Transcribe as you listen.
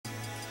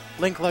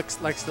Link likes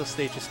those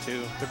stages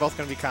too. They're both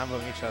going to be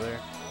comboing each other,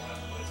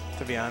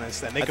 to be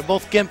honest. And they can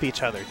both gimp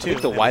each other, too. I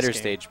think the wider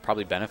stage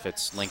probably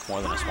benefits Link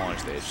more than a smaller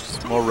stage.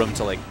 Just more room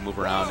to like move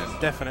around and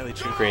definitely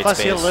true. Create Plus,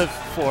 space. he'll live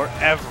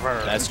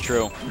forever. That's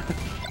true.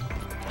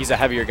 He's a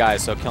heavier guy,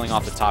 so killing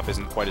off the top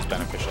isn't quite as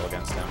beneficial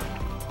against him.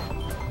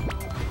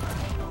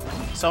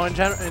 So in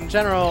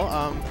general,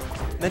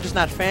 Ninja's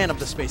not a fan of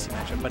the Spacey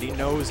matchup, but he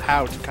knows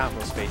how to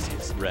combo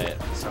Spaceys. Right.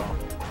 So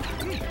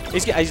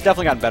he's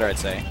definitely gotten better, I'd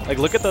say. Like,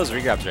 look at those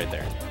regrabs right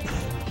there.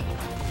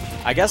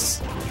 I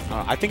guess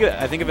I think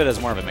of it as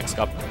more of a mix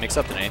up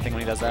than anything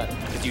when he does that.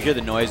 Because you hear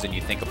the noise and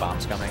you think a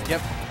bomb's coming.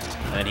 Yep.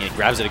 And then he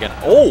grabs it again.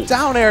 Oh!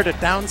 Down air to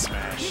down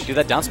smash. Dude,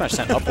 that down smash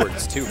sent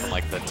upwards too from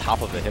like the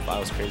top of the hip. That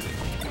was crazy.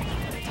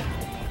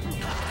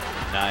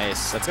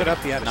 Nice. That's good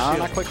up the out of No, shield.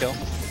 not quick kill.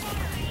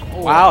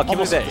 Oh, Wow, can't believe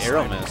almost that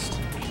arrow snipe. missed.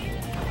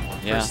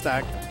 Yeah. First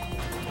stack.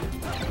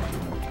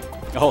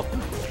 Oh,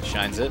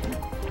 shines it.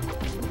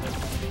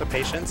 The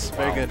patience.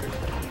 Very Wow. good.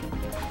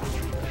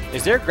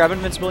 Is there grab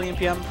invincibility in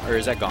PM, or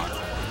is that gone?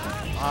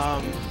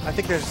 I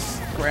think there's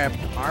grab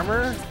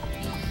armor.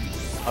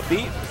 A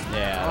beat?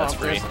 Yeah, that's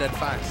free. There's a dead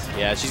fox.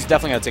 Yeah, she's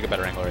definitely got to take a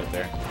better angle right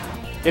there.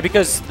 Yeah,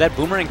 because that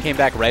boomerang came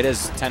back right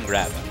as 10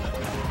 grabbed.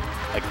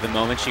 Like, the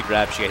moment she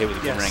grabbed, she got hit with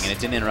the boomerang, and it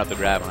didn't interrupt the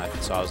grab,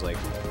 so I was like,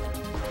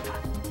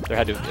 it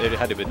had to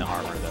have been the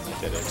armor that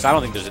did it. Because I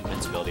don't think there's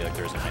invincibility like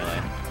there is in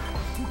Melee.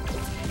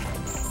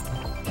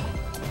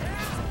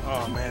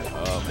 Oh, man.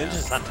 Oh, man.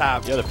 Ninja's on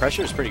top. Yeah, the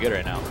pressure is pretty good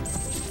right now.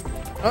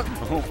 Oh.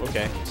 Oh,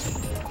 okay.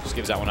 Just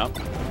gives that one up.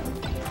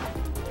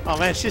 Oh,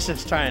 man, she's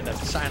just trying to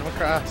sign him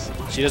across.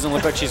 She doesn't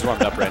look like she's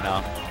warmed up right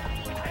now.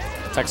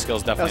 Tech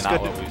skill's That definitely was not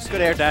good. what we've seen.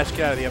 Good air dash,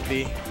 get out of the up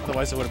B.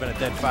 Otherwise, it would have been a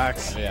dead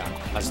fox. Yeah,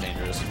 that's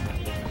dangerous.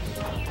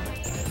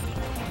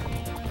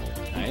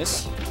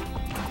 Nice.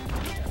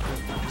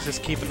 He's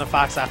just keeping the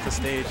fox off the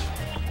stage.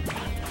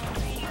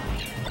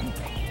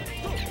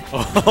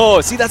 Oh,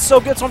 see, that's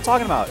so good. That's what I'm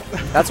talking about.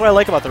 That's what I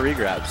like about the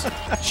regrabs.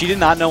 She did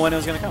not know when it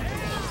was going to come.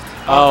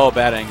 Oh,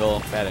 bad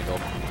angle. Bad angle.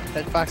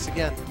 Dead fox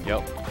again.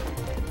 Yep.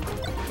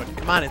 But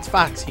come on, it's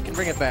Fox. He can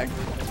bring it back.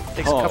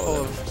 Takes a Oh. couple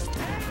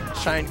of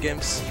shine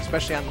gimps,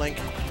 especially on Link.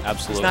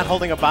 Absolutely. He's not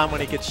holding a bomb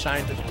when he gets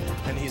shined,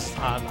 and he's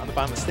on the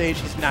bottom of the stage.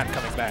 He's not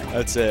coming back.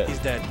 That's it. He's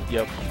dead.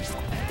 Yep.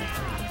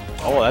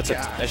 Oh, that's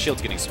God. that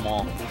shield's getting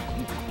small.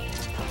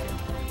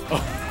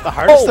 The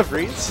hardest of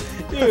reads?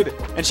 Dude.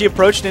 And she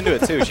approached into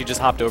it, too. She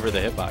just hopped over the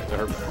hitbox.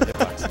 Her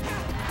hitbox.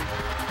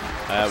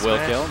 Will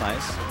Smash. kill.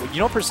 Nice. You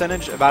know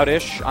percentage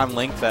about-ish on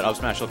Link that up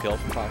smash will kill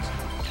from Fox?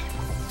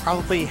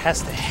 Probably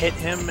has to hit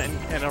him, and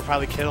it'll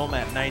probably kill him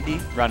at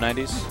 90. Around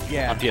 90s?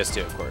 Yeah. On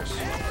PS2, of course.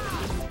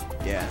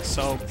 Yeah,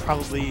 so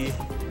probably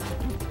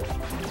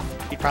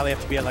he'd probably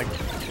have to be at like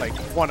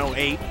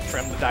 108 for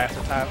him to die off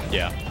the top.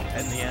 Yeah.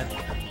 In the end.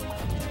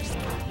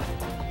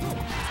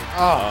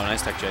 Oh,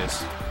 nice tech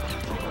chase.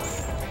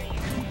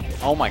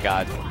 Oh my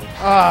god.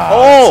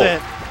 Oh!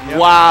 That's it. Yep.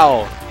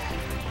 Wow.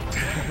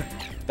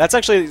 That's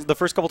actually the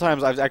first couple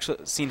times I've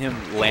actually seen him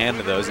land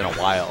those in a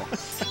while.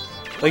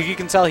 Like, you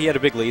can tell he had a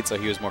big lead, so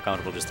he was more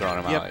comfortable just throwing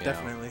them out. Yep,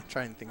 definitely.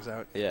 Trying things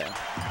out. Yeah.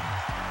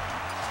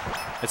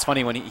 It's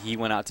funny when he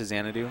went out to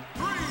Xanadu,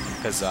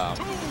 because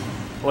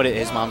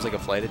his mom's like a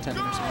flight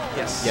attendant or something?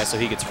 Yes. Yeah, so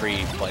he gets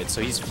free flights.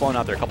 So he's flown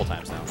out there a couple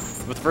times now.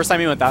 But the first time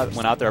he went out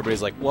there,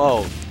 everybody's like,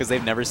 whoa, because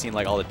they've never seen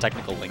like all the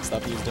technical Link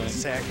stuff he was doing.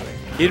 Exactly.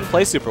 He didn't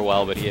play super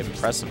well, but he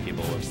impressed some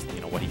people with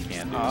what he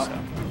can do. So.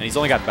 And he's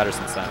only gotten better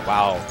since then.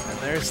 Wow. And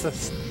there's the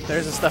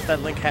stuff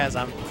that Link has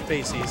on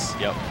Facies.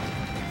 Yep.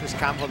 Just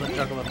combo them,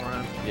 juggle them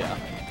around. Yeah.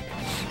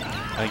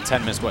 I think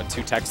 10 missed, what,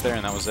 2 techs there,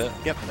 and that was it?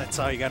 Yep, that's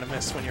all you gotta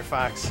miss when you're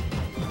Fox.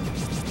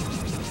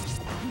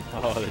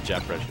 Oh, the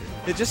jet pressure.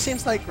 It just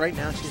seems like right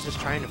now she's just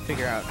trying to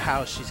figure out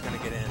how she's gonna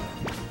get in.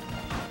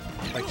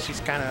 Like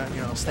she's kind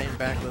of, staying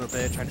back a little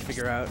bit, trying to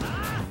figure out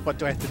what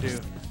do I have to do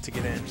to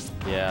get in.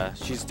 Yeah,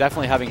 she's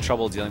definitely having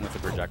trouble dealing with the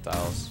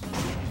projectiles.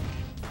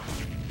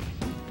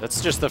 That's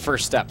just the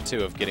first step,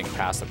 too, of getting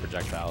past the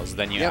projectiles.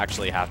 Then you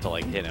actually have to,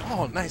 like, hit him.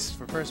 Oh, nice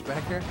reverse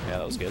back here. Yeah,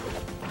 that was good.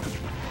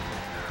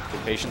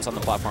 Good patience on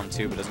the platform,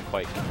 too, but doesn't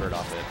quite convert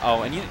off it.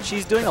 Oh, and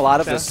she's doing a lot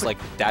of this, like,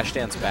 dash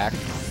dance back.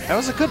 That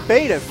was a good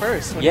bait at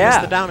first. When you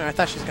missed the down air, I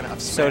thought she was going to up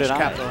smash, So did I.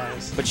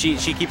 capitalize. But she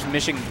keeps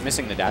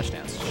missing the dash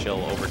dance.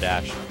 She'll over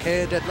dash.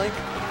 Okay, dead Link.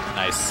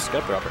 Nice.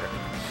 Good upper.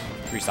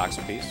 3 stocks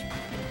apiece.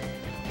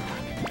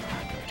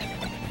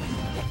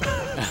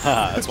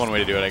 That's one way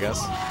to do it, I guess.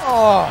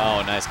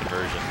 Oh, nice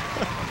conversion.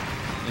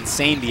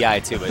 Insane DI,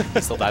 too, but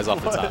he still dies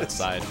off the top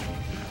side.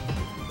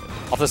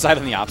 Off the side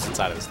on the opposite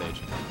side of the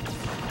stage.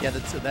 Yeah,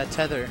 that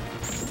tether.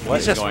 What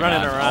He's is just going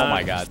running on? around. Oh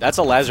my god. That's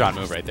a Lazron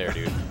move right there,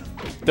 dude.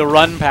 The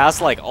run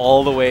past, like,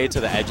 all the way to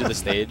the edge of the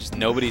stage.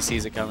 Nobody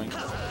sees it coming.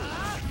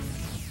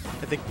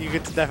 I think you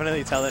could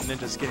definitely tell that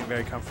Ninja's getting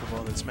very comfortable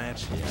in this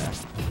match. Yeah.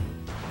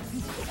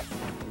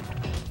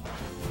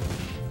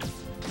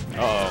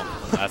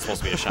 Uh-oh. That's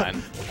supposed to be a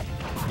shine.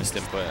 Missed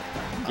input.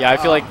 Yeah, I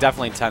feel like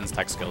definitely 10's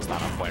tech skill's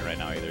not on point right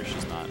now either.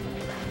 She's not.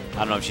 I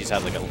don't know if she's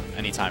had like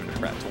any time to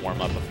prep to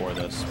warm up before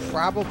this.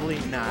 Probably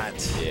not.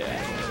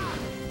 Yeah.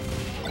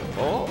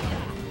 Oh.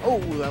 Oh,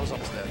 that was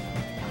almost dead.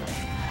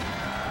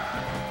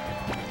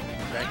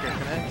 Back air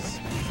connects.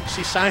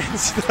 She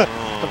shines the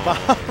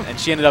bomb. And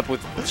she ended up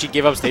with, she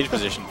gave up stage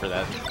position for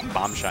that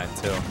bomb shine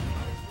too.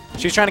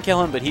 She was trying to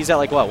kill him, but he's at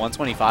like what,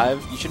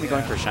 125? You shouldn't be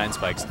going for shine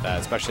spikes at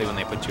that, especially when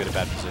they put you in a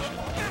bad position.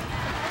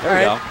 There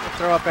we go.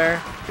 Throw up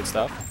air. Good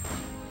stuff.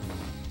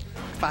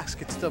 Fox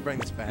could still bring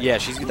this back. Yeah,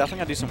 she's definitely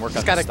got to do some work on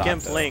She's got a stock,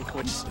 gimp though. link,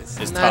 which is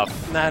It's not,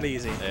 tough. not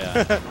easy.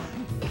 Yeah.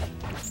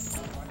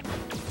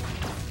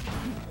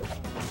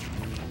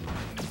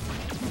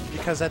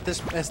 Because at this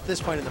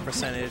point in the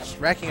percentage,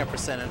 racking up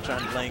percentage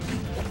on Link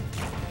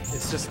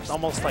is just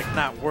almost like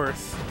not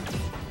worth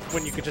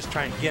when you could just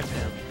try and gimp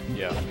him.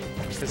 Yeah.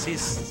 Because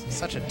he's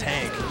such a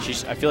tank.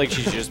 I feel like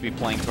she should just be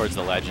playing towards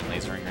the ledge and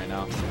lasering right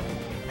now.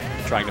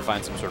 Trying to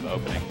find some sort of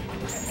opening.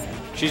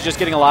 She's just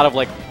getting a lot of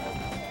like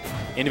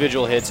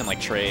individual hits and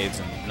like trades,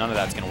 and none of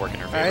that's going to work in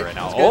her favor right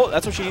now. That's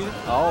That's what she needed.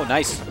 Oh,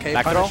 nice. Okay,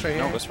 back throw? punish right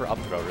No, here. goes for up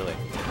throw, really.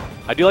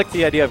 I do like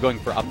the idea of going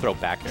for up throw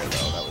back air,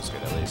 though. That was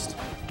good, at least.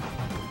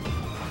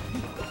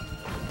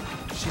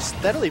 She's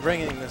steadily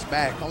bringing this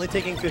back, only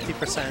taking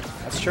 50%.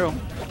 That's true.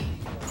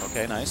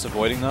 Okay, nice.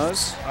 Avoiding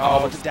those. Oh,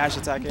 but the dash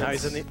attack Now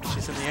hits.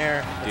 she's in the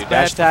air. Dude,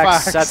 That's dash bad for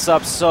attack Fox. sets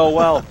up so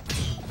well.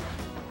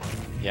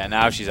 Yeah,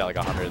 now she's at like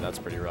 100. That's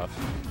pretty rough.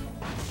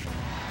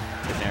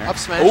 Good nair. Up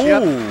smash, Ooh,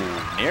 yep.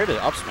 nair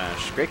to up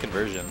smash. Great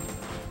conversion.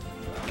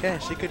 Okay,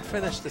 she could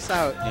finish this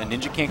out. Yeah,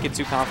 Ninja can't get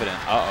too confident.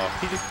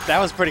 Uh-oh. That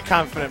was pretty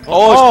confident.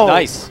 Oh,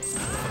 nice.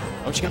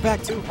 Oh, she got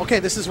back too. Okay,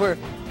 this is where.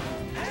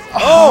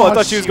 Oh, I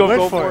thought she was going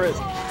went for it.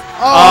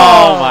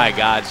 Oh, Oh my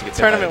God, she gets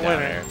hit by the Tournament down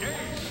winner. air.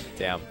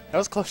 Damn. That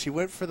was close. She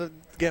went for the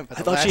gimp. At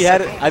I the thought last she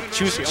had it. second.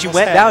 She almost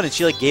went had down it. and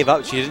she like gave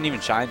up. She didn't even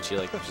shine. She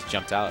like just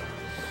jumped out.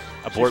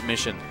 Abort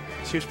mission.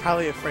 She was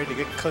probably afraid to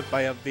get clipped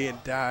by a B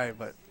and die,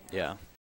 but Yeah.